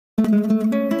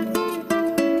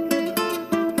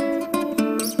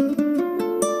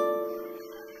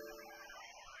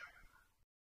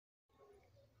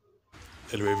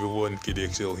Hello everyone,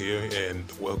 Kdxl here and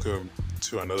welcome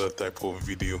to another type of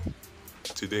video.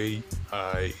 Today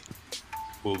I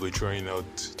will be trying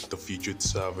out the featured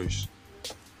servers.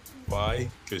 Why?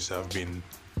 Because I've been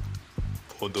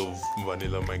bored of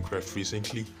vanilla Minecraft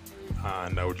recently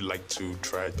and I would like to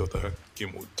try out other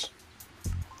game modes.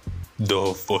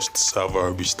 The first server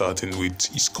I'll be starting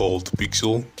with is called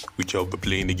Kdxl, which I'll be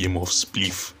playing the game of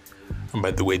Spliff. And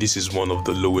by the way, this is one of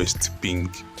the lowest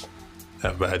ping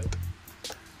I've had.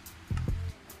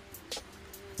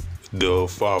 The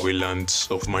faraway lands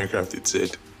of Minecraft, it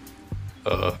said.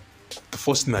 The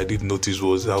first thing I did notice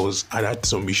was I had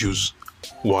some issues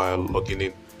while logging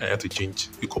in. I had to change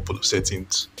a couple of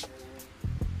settings.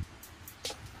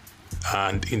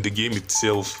 And in the game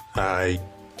itself, I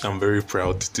am very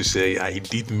proud to say I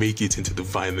did make it into the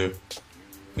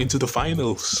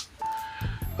finals.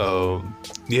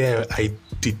 Yeah, I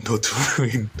did not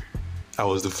win. I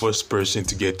was the first person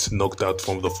to get knocked out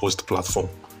from the first platform,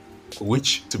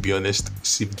 which, to be honest,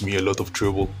 saved me a lot of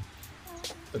trouble.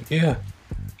 But yeah,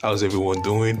 how's everyone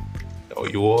doing? How are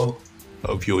you all?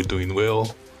 Hope you're doing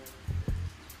well.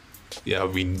 Yeah,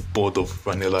 I've been bored of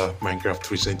vanilla Minecraft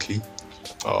recently.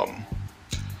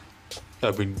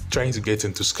 I've been trying to get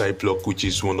into Skyblock, which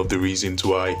is one of the reasons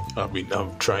why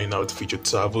I'm trying out featured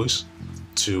servers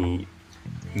to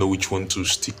know which one to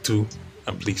stick to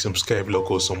and play some Skyblock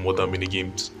or some other mini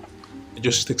games.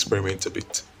 Just experiment a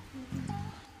bit.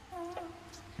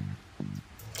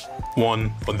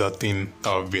 One other thing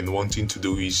I've been wanting to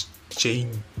do is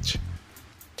change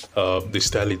the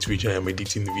style at which I am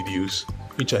editing videos,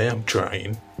 which I am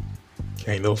trying,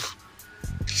 kind of.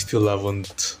 Still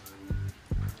haven't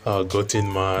gotten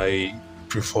my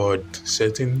preferred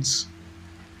settings,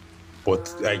 but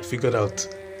I figured out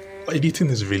editing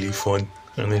is really fun.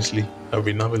 Honestly, I've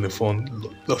been having a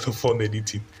lot of fun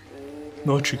editing,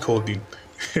 not recording,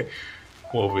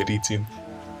 more of editing.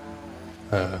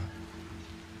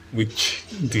 Which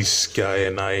this guy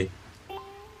and I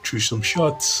threw some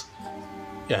shots.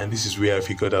 Yeah, and this is where I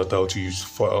figured out how to use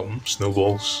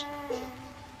snowballs,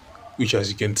 which,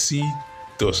 as you can see,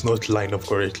 does not line up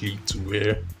correctly to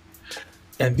where.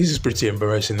 And this is pretty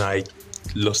embarrassing. I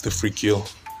lost a free kill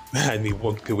and he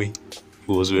walked away.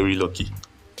 He was very lucky.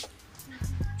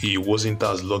 He wasn't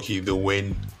as lucky though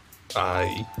when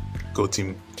I got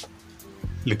him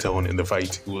later on in the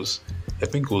fight. I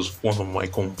think it was one of my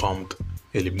confirmed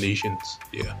eliminations.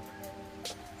 Yeah,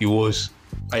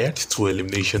 I had 2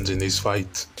 eliminations in this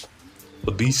fight,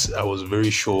 but this I was very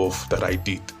sure of that I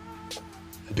did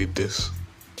this.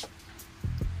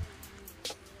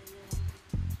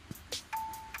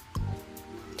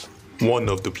 One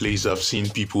of the plays I've seen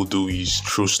people do is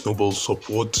throw snowballs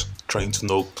upwards, trying to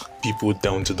knock people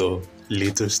down to the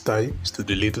later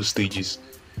stages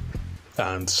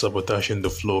and sabotaging the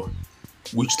floor,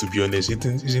 which, to be honest,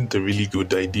 isn't a really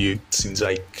good idea since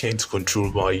I can't control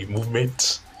my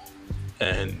movements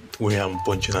and when I'm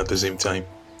punching at the same time.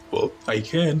 Well, I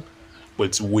can, but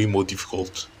it's way more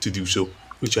difficult to do so,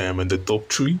 which I am in the top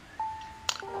 3.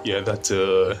 Yeah, that's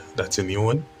a new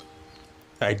one.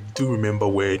 I do remember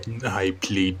when I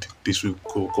played this with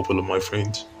a couple of my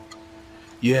friends.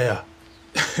 Yeah,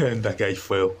 and that guy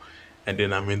fell. And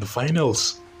then I'm in the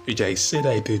finals, which I said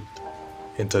I did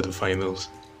enter the finals.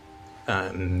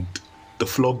 And the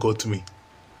floor got me.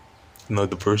 Not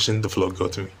the person, the floor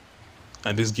got me.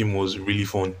 And this game was really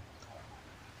fun.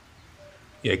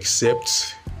 Yeah,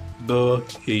 except the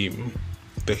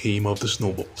aim of the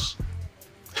snowballs.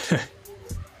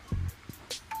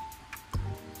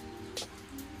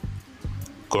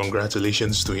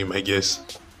 Congratulations to him, I guess.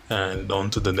 And on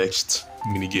to the next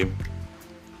minigame.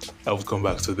 I'll come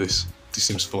back to this. This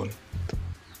seems fun.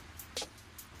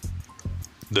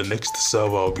 The next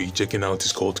server I'll be checking out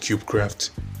is called CubeCraft,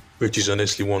 which is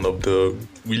honestly one of the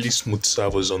really smooth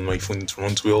servers on my phone. It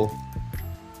runs well.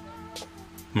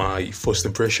 My first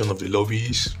impression of the lobby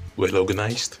is well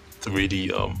organized. It's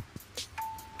really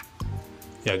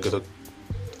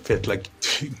felt like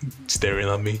staring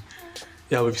at me.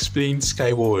 Yeah, we've playing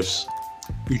Sky Wars,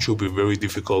 which will be very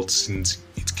difficult since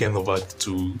it's kind of hard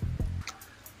to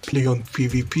play on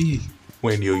PvP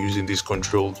when you're using these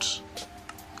controls.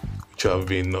 Which I've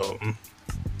been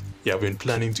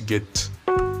planning to get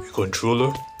a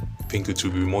controller. I think it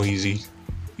will be more easy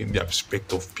in the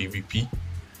aspect of PvP.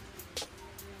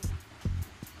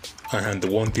 And the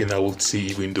one thing I would say,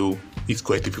 even though it's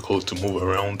quite difficult to move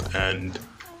around and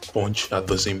punch at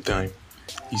the same time,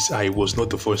 is I was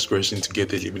not the first person to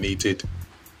get eliminated,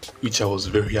 which I was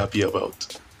very happy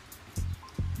about.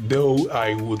 Though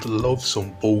I would love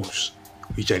some bows,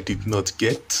 which I did not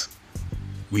get,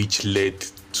 which led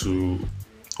to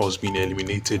us being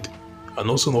eliminated. and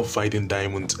also not finding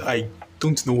diamonds. I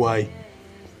don't know why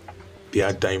they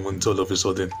are diamonds all of a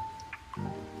sudden.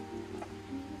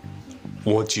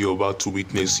 What you're about to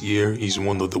witness here is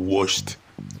one of the worst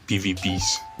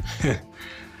PvPs.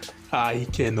 I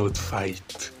cannot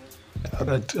fight.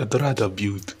 I'd rather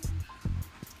build.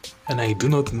 And I do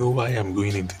not know why I'm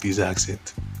going into this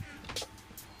accent.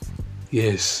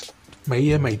 Yes, my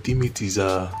teammate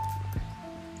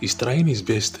is trying his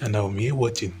best and I'm here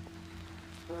watching.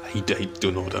 I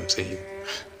don't know what I'm saying.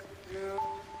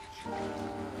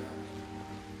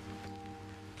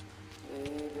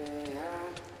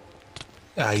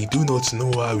 I do not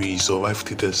know how he survived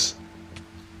this.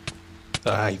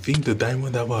 I think the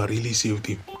diamond hammer really saved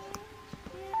him.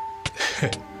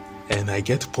 And I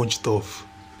get punched off.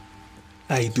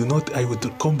 I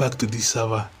would come back to this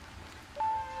server.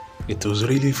 It was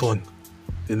really fun.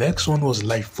 The next one was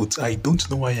live foot. I don't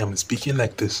know why I'm speaking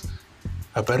like this.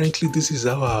 Apparently this is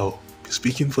how I'll be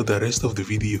speaking for the rest of the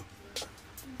video.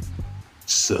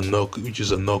 Which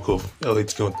is a knockoff. Oh,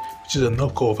 it's gone. Which is a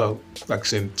knockoff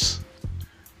accent.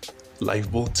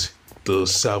 Lifeboat. The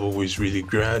server was really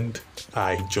grand.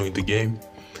 I joined the game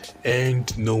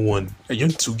and no one. I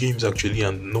joined 2 games actually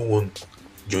and no one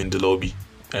joined the lobby.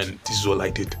 And this is all I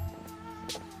did.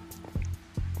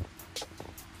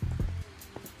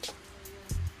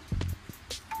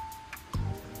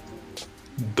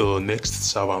 The next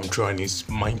server I'm trying is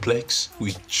Mineplex,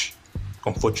 which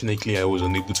unfortunately I was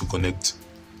unable to connect.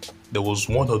 There was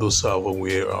one other server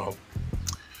where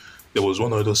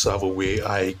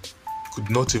I could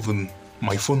not even.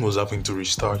 My phone was having to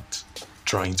restart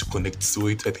trying to connect to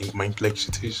it. I think Mineplex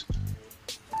it is.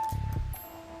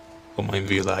 Or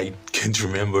Mineville, I can't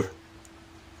remember.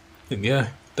 And yeah,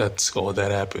 that's all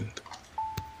that happened.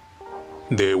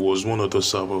 There was one other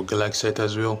server, Kdxl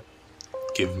as well.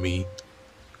 Gave me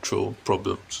troll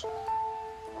problems.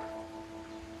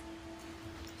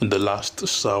 And the last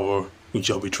server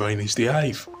which I'll be trying is the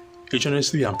Hive. Which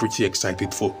honestly I'm pretty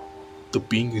excited for. The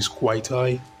ping is quite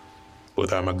high,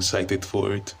 but I'm excited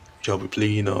for it. Which I'll be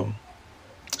playing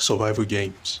survival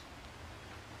games.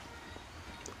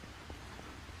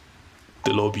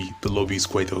 The lobby is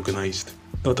quite organized.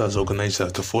 Not as organized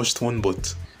as the first one,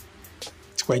 but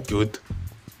it's quite good.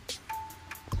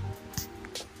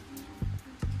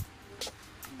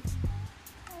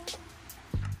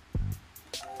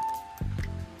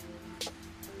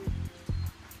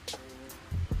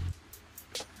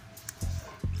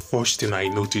 First thing I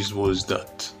noticed was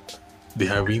that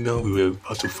the arena we were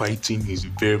about to fight in is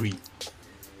very,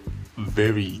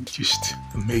 very just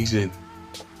amazing.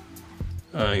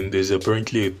 And there's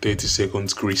apparently a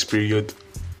 30-second grace period,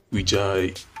 which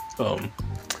I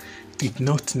did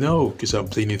not know because I'm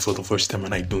playing it for the first time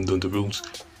and I don't know the rules.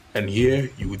 And here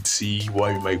you would see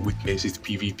why my weakness is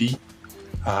PvP.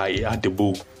 I had the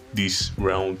bow this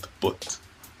round but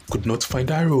could not find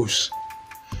arrows.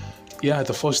 Yeah,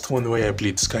 the first one where I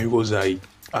played Skywars, I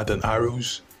had an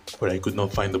arrows but I could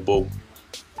not find the bow.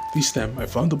 This time I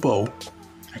found the bow,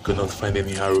 I could not find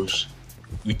any arrows,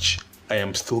 which I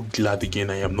am still glad again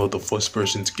I am not the first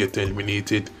person to get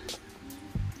eliminated.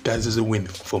 That is a win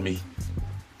for me.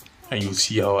 And you'll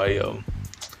see how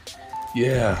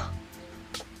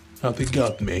how they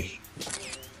got me.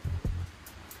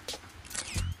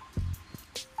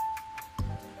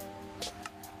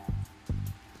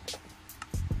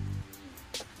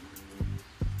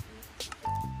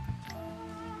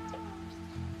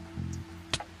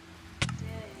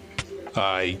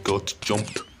 I got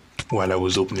jumped while I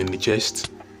was opening the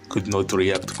chest. Could not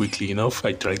react quickly enough.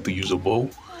 I tried to use a bow.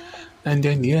 And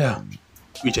then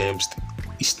which I am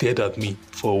he stared at me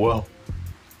for a while.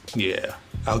 Yeah,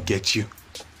 I'll get you.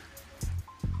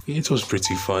 It was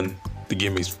pretty fun. The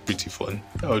game is pretty fun.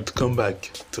 I would come back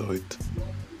to it.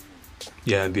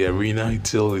 Yeah, the arena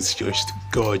itself is just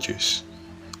gorgeous.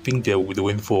 I think they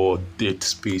went for Dead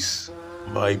Space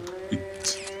vibe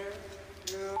with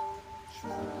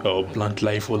plant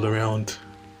life all around.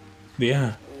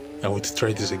 Yeah, I would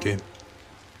try this again.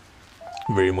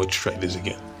 Very much try this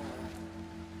again.